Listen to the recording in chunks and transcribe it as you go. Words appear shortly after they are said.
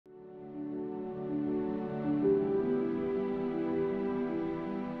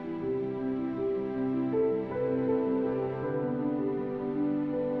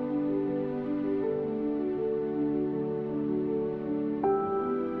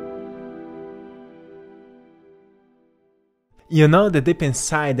You know that deep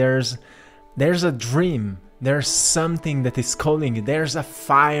inside there's a dream, there's something that is calling you, there's a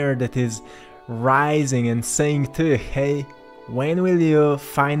fire that is rising and saying to you, hey, when will you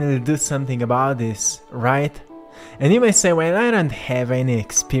finally do something about this, right? And you may say, well, I don't have any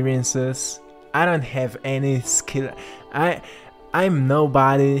experiences, I don't have any skill, I'm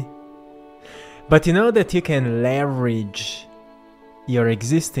nobody. But you know that you can leverage your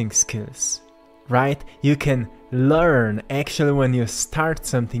existing skills, right? You can learn. Actually, when you start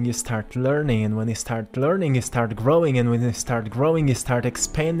something, you start learning, and when you start learning, you start growing, and when you start growing, you start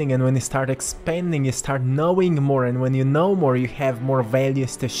expanding, and when you start expanding, you start knowing more, and when you know more, you have more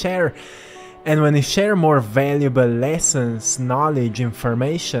values to share. And when you share more valuable lessons, knowledge,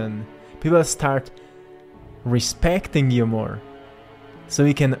 information, people start respecting you more. So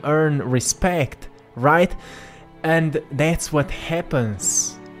you can earn respect, right? And that's what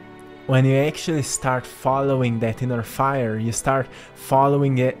happens when you actually start following that inner fire. You start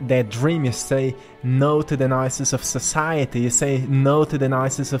following that dream. You say no to the noises of society. You say no to the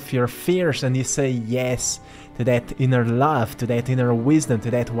noises of your fears, and you say yes to that inner love, to that inner wisdom,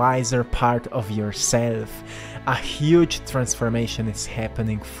 to that wiser part of yourself. A huge transformation is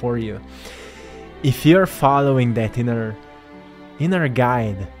happening for you. If you're following that inner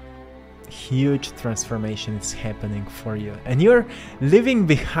guide, huge transformation is happening for you, and you're leaving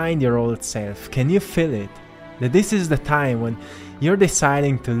behind your old self. Can you feel it? That this is the time when you're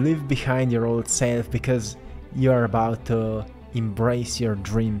deciding to leave behind your old self because you're about to embrace your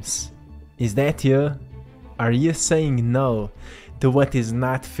dreams. Is that you? Are you saying no to what is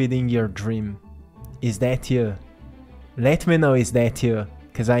not feeding your dream? Is that you? Let me know, is that you?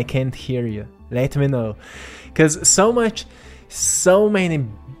 Because I can't hear you. Let me know. Because so many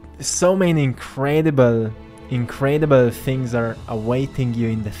incredible things are awaiting you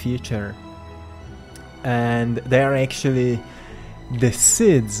in the future, and they are actually the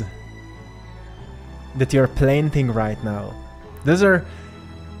seeds that you're planting right now. Those are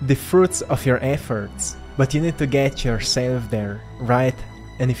the fruits of your efforts, but you need to get yourself there, right?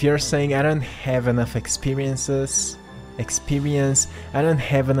 And if you're saying, I don't have enough experience, I don't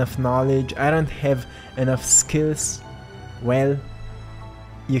have enough knowledge, I don't have enough skills, well,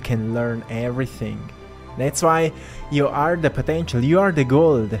 you can learn everything. That's why you are the potential, you are the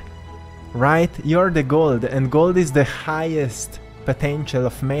gold, right? You're the gold, and gold is the highest potential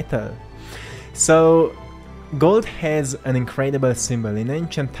of metal. So gold has an incredible symbol. In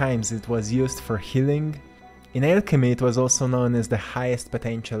ancient times it was used for healing. In alchemy it was also known as the highest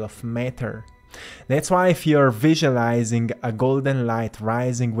potential of matter. That's why if you're visualizing a golden light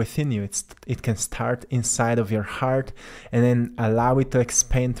rising within you, it can start inside of your heart and then allow it to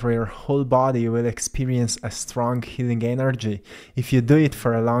expand through your whole body. You will experience a strong healing energy. If you do it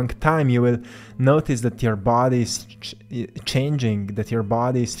for a long time, you will notice that your body is changing, that your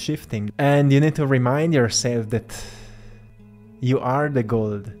body is shifting. And you need to remind yourself that you are the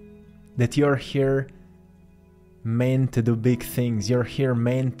gold, that you're here meant to do big things. You're here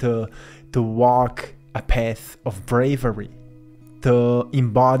meant to walk a path of bravery, to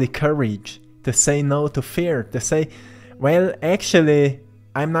embody courage, to say no to fear, to say, well, actually,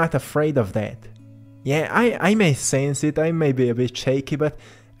 I'm not afraid of that. Yeah, I may sense it, I may be a bit shaky, but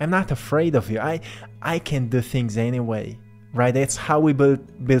I'm not afraid of you. I can do things anyway, right? That's how we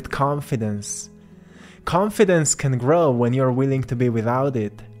build confidence. Confidence can grow when you're willing to be without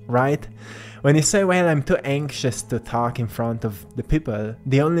it, right? When you say, well, I'm too anxious to talk in front of the people,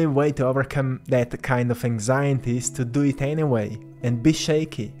 the only way to overcome that kind of anxiety is to do it anyway and be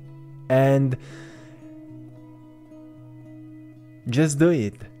shaky. And just do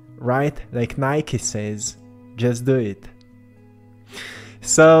it, right? Like Nike says, just do it.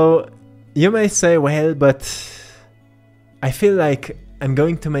 So you may say, well, but I feel like I'm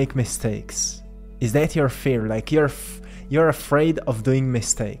going to make mistakes. Is that your fear? Like you're afraid of doing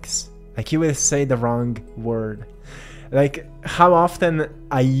mistakes. Like you will say the wrong word. Like how often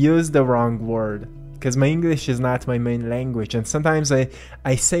I use the wrong word, because my English is not my main language, and sometimes I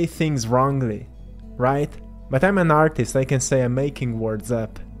say things wrongly, right? But I'm an artist, I can say I'm making words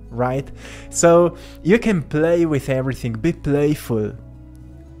up, right? So you can play with everything, be playful,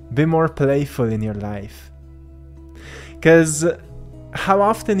 be more playful in your life. Because how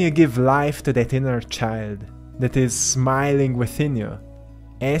often you give life to that inner child that is smiling within you,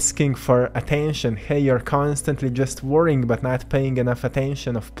 asking for attention. Hey, you're constantly just worrying but not paying enough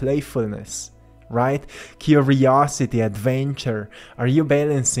attention of playfulness, right? Curiosity, adventure. Are you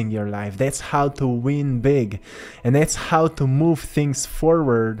balancing your life? That's how to win big. And that's how to move things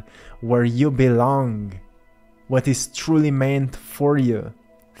forward where you belong. What is truly meant for you.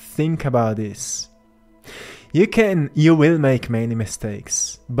 Think about this. You will make many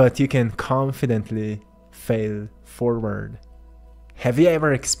mistakes, but you can confidently fail forward. Have you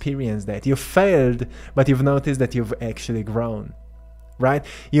ever experienced that? You failed, but you've noticed that you've actually grown, right?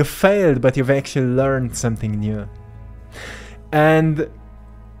 You failed, but you've actually learned something new. And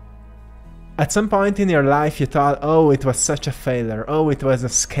at some point in your life, you thought, oh, it was such a failure. Oh, it was a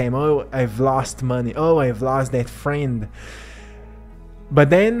scam. Oh, I've lost money. Oh, I've lost that friend. But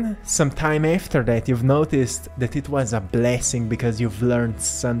then, some time after that, you've noticed that it was a blessing because you've learned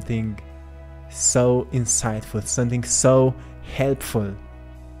something so insightful, something so helpful.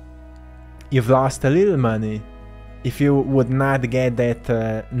 You've lost a little money. If you would not get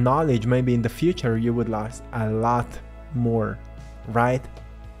that knowledge, maybe in the future you would lose a lot more, right?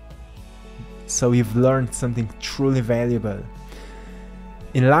 So you've learned something truly valuable.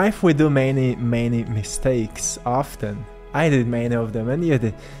 In life we do many mistakes often. I did many of them, and you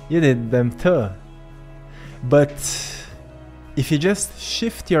did them too. But if you just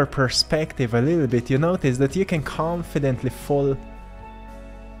shift your perspective a little bit, you notice that you can confidently fall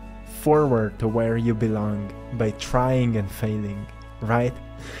forward to where you belong by trying and failing, right?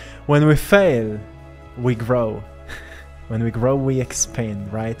 When we fail, we grow. When we grow, we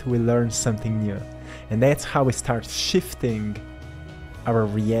expand, right? We learn something new. And that's how we start shifting our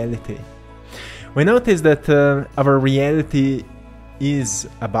reality. We notice that our reality is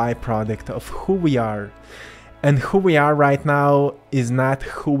a byproduct of who we are. And who we are right now is not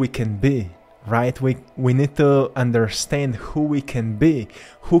who we can be, right? We need to understand who we can be.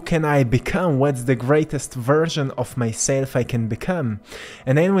 Who can I become? What's the greatest version of myself I can become?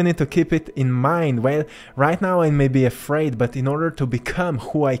 And then we need to keep it in mind. Well, right now I may be afraid, but in order to become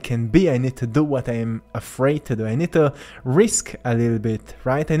who I can be, I need to do what I am afraid to do. I need to risk a little bit,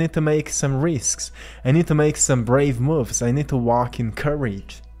 right? I need to make some risks. I need to make some brave moves. I need to walk in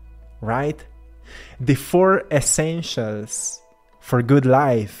courage, right? The 4 essentials for good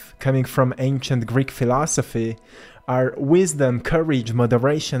life, coming from ancient Greek philosophy, are wisdom, courage,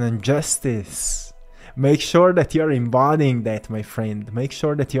 moderation, and justice. Make sure that you're embodying that, my friend. Make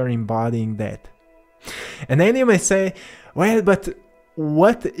sure that you're embodying that. And then you may say, well, but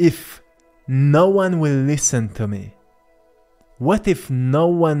what if no one will listen to me? What if no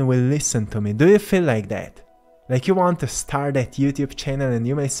one will listen to me? Do you feel like that? Like you want to start that YouTube channel and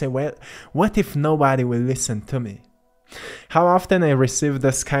you may say, well, what if nobody will listen to me? How often I receive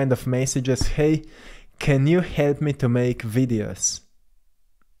this kind of messages, hey, can you help me to make videos?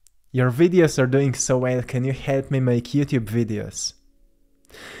 Your videos are doing so well, can you help me make YouTube videos?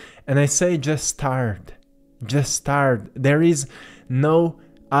 And I say, just start. Just start. There is no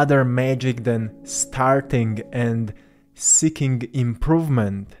other magic than starting and seeking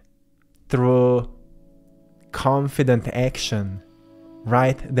improvement through confident action,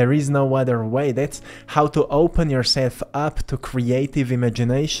 right? There is no other way. That's how to open yourself up to creative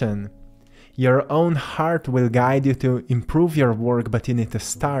imagination. Your own heart will guide you to improve your work, but you need to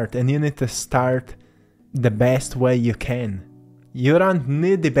start, and you need to start the best way you can. You don't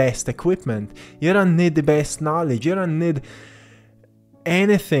need the best equipment. You don't need the best knowledge. You don't need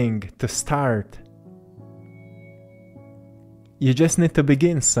anything to start. You just need to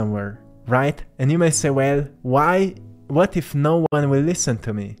begin somewhere, right? And you may say, well, why? What if no one will listen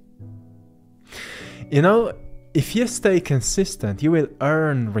to me? You know, if you stay consistent, you will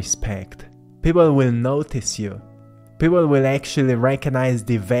earn respect. People will notice you. People will actually recognize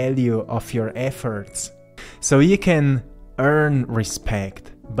the value of your efforts. So you can earn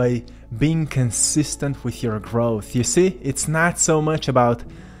respect by being consistent with your growth. You see, it's not so much about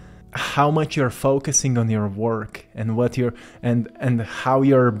how much you're focusing on your work and what you're and how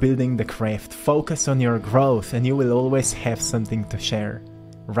you're building the craft. Focus on your growth and you will always have something to share,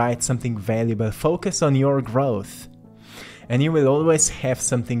 right? Something valuable. Focus on your growth and you will always have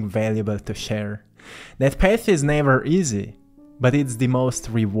something valuable to share. That path is never easy, but it's the most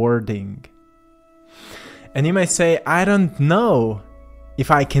rewarding. And you may say, I don't know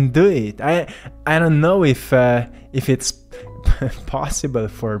if I can do it. I don't know if it's possible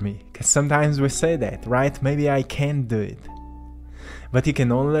for me. Because sometimes we say that, right? Maybe I can't do it. But you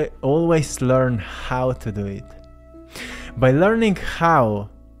can always learn how to do it. By learning how,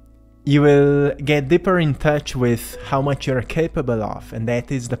 you will get deeper in touch with how much you're capable of, and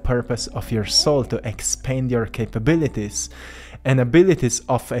that is the purpose of your soul, to expand your capabilities and abilities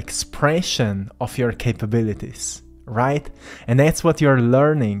of expression of your capabilities, right? And that's what you're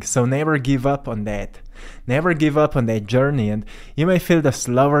learning, so never give up on that. Never give up on that journey. And you may feel the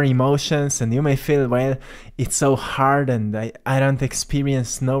slower emotions and you may feel, well, it's so hard and I don't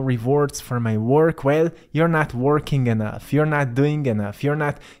experience no rewards for my work. Well, you're not working enough. You're not doing enough. You're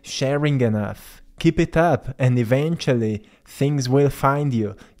not sharing enough. Keep it up, and eventually things will find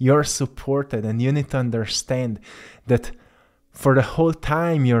you. You're supported, and you need to understand that for the whole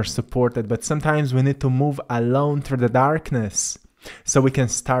time you're supported, but sometimes we need to move alone through the darkness so we can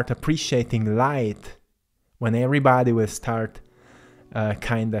start appreciating light when everybody will start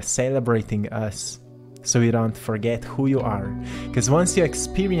kind of celebrating us, so you don't forget who you are. Because once you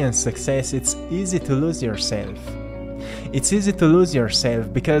experience success, it's easy to lose yourself. It's easy to lose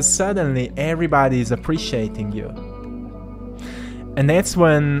yourself because suddenly everybody is appreciating you. And that's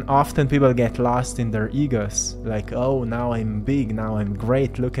when often people get lost in their egos, like, oh, now I'm big, now I'm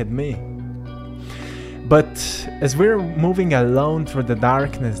great, look at me. But as we're moving alone through the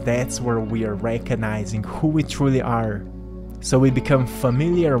darkness, that's where we are recognizing who we truly are. So we become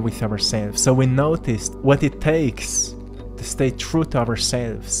familiar with ourselves, so we notice what it takes to stay true to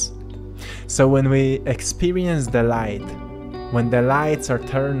ourselves. So when we experience the light, when the lights are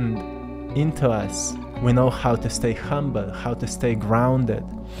turned into us, we know how to stay humble, how to stay grounded.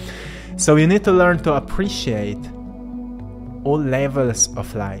 So you need to learn to appreciate all levels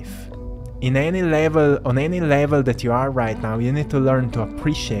of life. On any level that you are right now, you need to learn to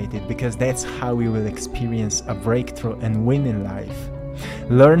appreciate it, because that's how you will experience a breakthrough and win in life.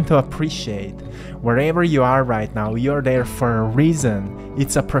 Learn to appreciate wherever you are right now. You're there for a reason.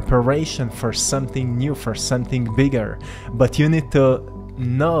 It's a preparation for something new, for something bigger. But you need to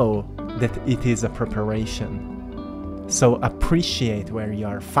know that it is a preparation. So appreciate where you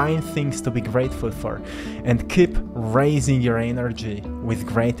are, find things to be grateful for, and keep raising your energy with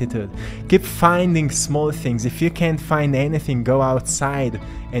gratitude. Keep finding small things. If you can't find anything, go outside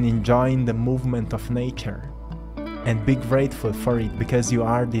and enjoy the movement of nature. And be grateful for it, because you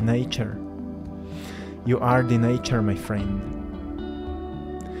are the nature. You are the nature, my friend.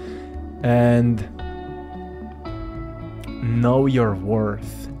 And know your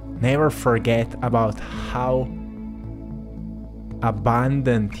worth. Never forget about how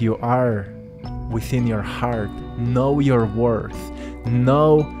abundant you are within your heart. Know your worth.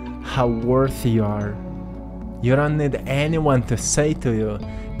 Know how worthy you are. You don't need anyone to say to you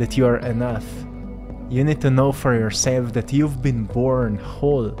that you are enough. You need to know for yourself that you've been born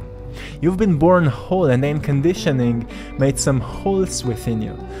whole. You've been born whole, and then conditioning made some holes within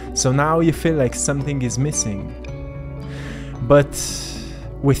you. So now you feel like something is missing. But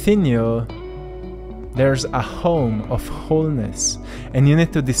within you, there's a home of wholeness, and you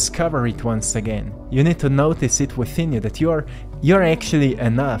need to discover it once again. You need to notice it within you, that you're actually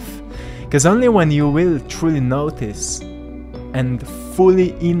enough. Because only when you will truly notice and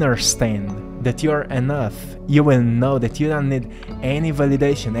fully understand that you're enough, you will know that you don't need any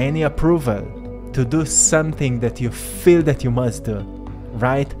validation, any approval to do something that you feel that you must do,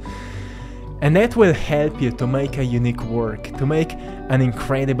 right? And that will help you to make a unique work, to make an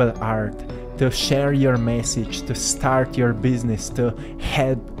incredible art, to share your message, to start your business, to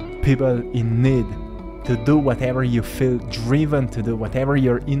help people in need, to do whatever you feel driven to do, whatever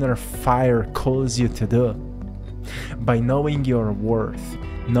your inner fire calls you to do. By knowing your worth,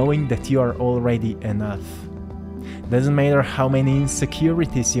 knowing that you are already enough. Doesn't matter how many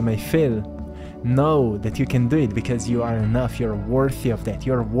insecurities you may feel. Know that you can do it, because you are enough. You're worthy of that.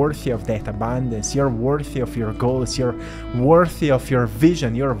 You're worthy of that abundance. You're worthy of your goals. You're worthy of your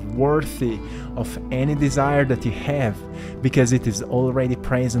vision. You're worthy of any desire that you have, because it is already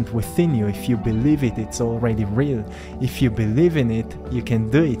present within you. If you believe it, it's already real. If you believe in it, you can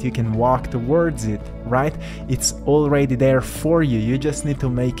do it. You can walk towards it, right? It's already there for you. You just need to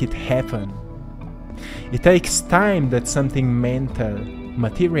make it happen. It takes time that something mental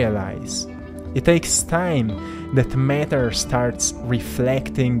materializes. It takes time that matter starts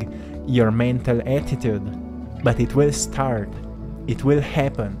reflecting your mental attitude, but it will start, it will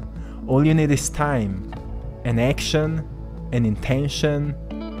happen. All you need is time, and action, and intention,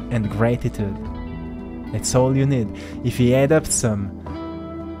 and gratitude. That's all you need. If you add up some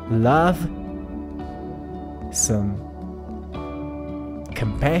love, some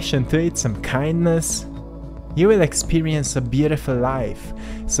compassion to it, some kindness, you will experience a beautiful life.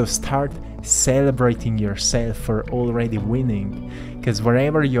 So start celebrating yourself for already winning, because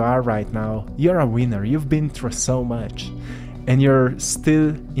wherever you are right now, you're a winner. You've been through so much, and you're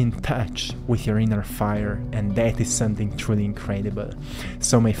still in touch with your inner fire, and that is something truly incredible.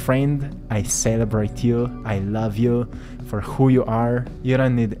 So my friend, I celebrate you. I love you for who you are. You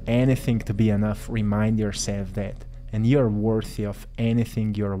don't need anything to be enough. Remind yourself that, and you're worthy of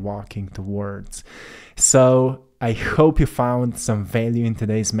anything you're walking towards. So I hope you found some value in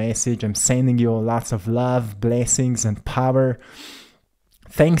today's message. I'm sending you lots of love, blessings, and power.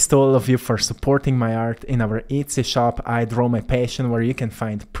 Thanks to all of you for supporting my art in our Etsy shop, I Draw My Passion, where you can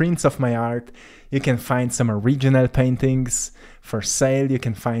find prints of my art, you can find some original paintings for sale, you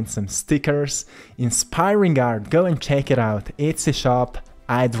can find some stickers, inspiring art. Go and check it out. Etsy shop,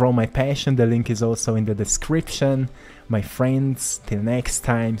 I Draw My Passion. The link is also in the description. My friends, till next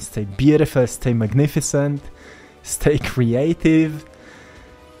time, stay beautiful, stay magnificent, stay creative,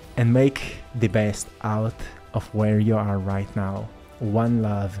 and make the best out of where you are right now. One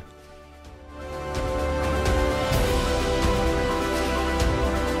love.